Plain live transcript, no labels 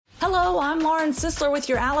Hello, I'm Lauren Sisler with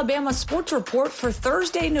your Alabama Sports Report for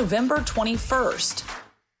Thursday, November 21st.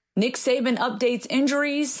 Nick Saban updates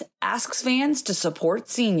injuries, asks fans to support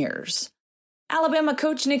seniors. Alabama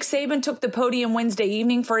coach Nick Saban took the podium Wednesday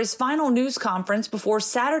evening for his final news conference before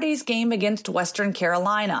Saturday's game against Western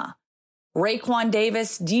Carolina. Raekwon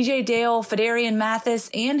Davis, DJ Dale, Fedarian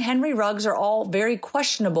Mathis, and Henry Ruggs are all very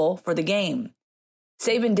questionable for the game.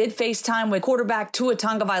 Saban did FaceTime with quarterback Tua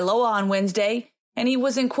Tagovailoa on Wednesday, and he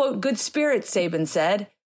was in, quote, good spirits, Saban said.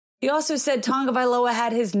 He also said Tagovailoa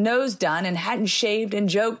had his nose done and hadn't shaved and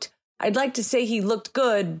joked, I'd like to say he looked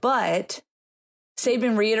good, but...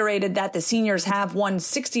 Saban reiterated that the seniors have won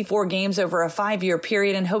 64 games over a 5-year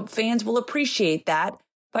period and hope fans will appreciate that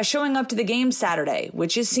by showing up to the game Saturday,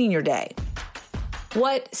 which is senior day.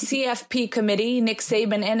 What CFP committee Nick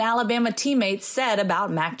Saban and Alabama teammates said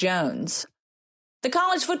about Mac Jones. The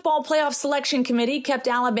College Football Playoff Selection Committee kept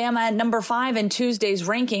Alabama at number 5 in Tuesday's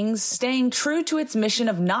rankings, staying true to its mission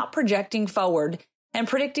of not projecting forward and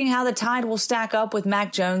predicting how the Tide will stack up with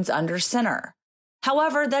Mac Jones under center.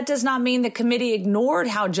 However, that does not mean the committee ignored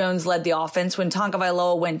how Jones led the offense when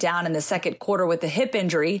Tagovailoa went down in the second quarter with a hip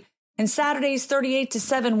injury in Saturday's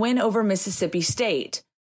 38-7 win over Mississippi State.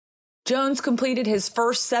 Jones completed his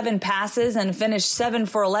first 7 passes and finished 7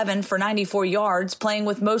 for 11 for 94 yards, playing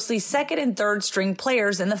with mostly second and third string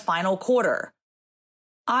players in the final quarter.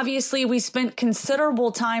 Obviously, we spent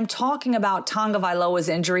considerable time talking about Tagovailoa's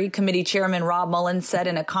injury, committee chairman Rob Mullins said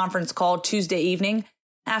in a conference call Tuesday evening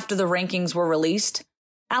after the rankings were released.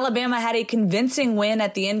 Alabama had a convincing win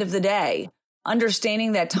at the end of the day,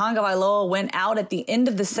 understanding that Tagovailoa went out at the end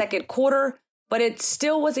of the second quarter, but it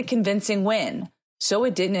still was a convincing win. So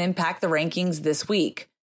it didn't impact the rankings this week.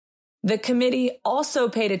 The committee also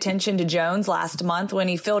paid attention to Jones last month when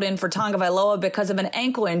he filled in for Tagovailoa because of an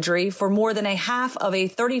ankle injury for more than a half of a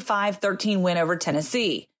 35-13 win over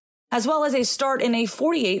Tennessee, as well as a start in a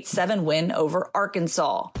 48-7 win over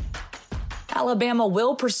Arkansas. Alabama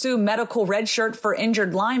will pursue medical redshirt for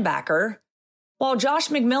injured linebacker. While Josh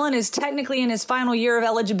McMillan is technically in his final year of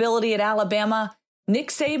eligibility at Alabama, Nick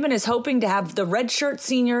Saban is hoping to have the redshirt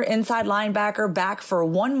senior inside linebacker back for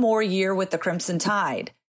one more year with the Crimson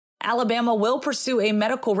Tide. Alabama will pursue a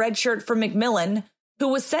medical redshirt for McMillan, who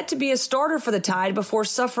was set to be a starter for the Tide before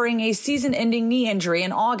suffering a season-ending knee injury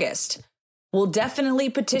in August. We'll definitely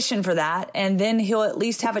petition for that, and then he'll at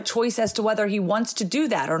least have a choice as to whether he wants to do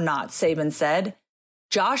that or not, Saban said.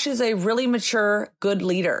 Josh is a really mature, good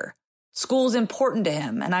leader. School's important to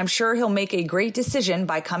him, and I'm sure he'll make a great decision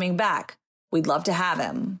by coming back. We'd love to have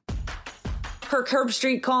him. Kirk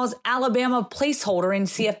Herbstreit calls Alabama placeholder in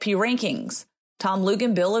CFP rankings. Tom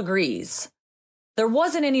Luginbill agrees. There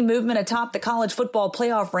wasn't any movement atop the college football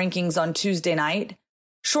playoff rankings on Tuesday night.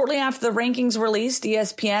 Shortly after the rankings released,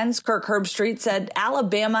 ESPN's Kirk Herbstreit said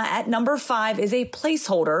Alabama at number 5 is a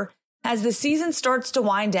placeholder as the season starts to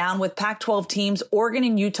wind down with Pac-12 teams Oregon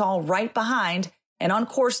and Utah right behind and on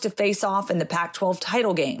course to face off in the Pac-12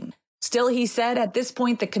 title game. Still, he said at this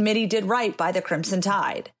point the committee did right by the Crimson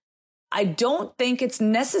Tide. I don't think it's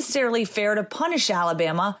necessarily fair to punish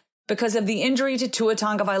Alabama because of the injury to Tua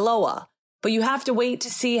Tagovailoa, but you have to wait to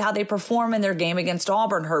see how they perform in their game against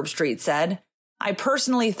Auburn, Herbstreit said. I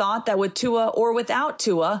personally thought that with Tua or without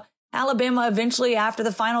Tua, Alabama eventually after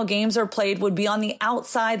the final games are played would be on the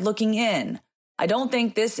outside looking in. I don't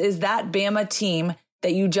think this is that Bama team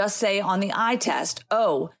that you just say on the eye test,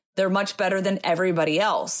 oh, they're much better than everybody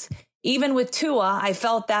else. Even with Tua, I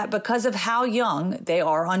felt that because of how young they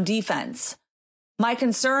are on defense. My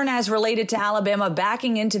concern as related to Alabama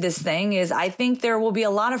backing into this thing is I think there will be a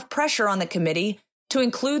lot of pressure on the committee to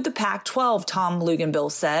include the Pac-12, Tom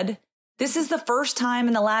Luginbill said. This is the first time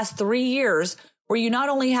in the last 3 years where you not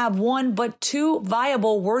only have 1 but 2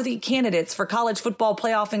 viable worthy candidates for college football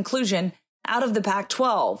playoff inclusion out of the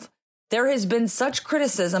Pac-12. There has been such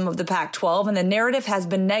criticism of the Pac-12 and the narrative has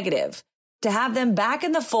been negative. To have them back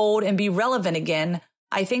in the fold and be relevant again,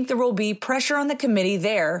 I think there will be pressure on the committee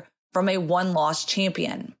there from a one-loss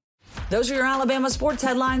champion. Those are your Alabama sports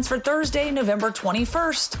headlines for Thursday, November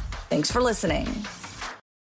 21st. Thanks for listening.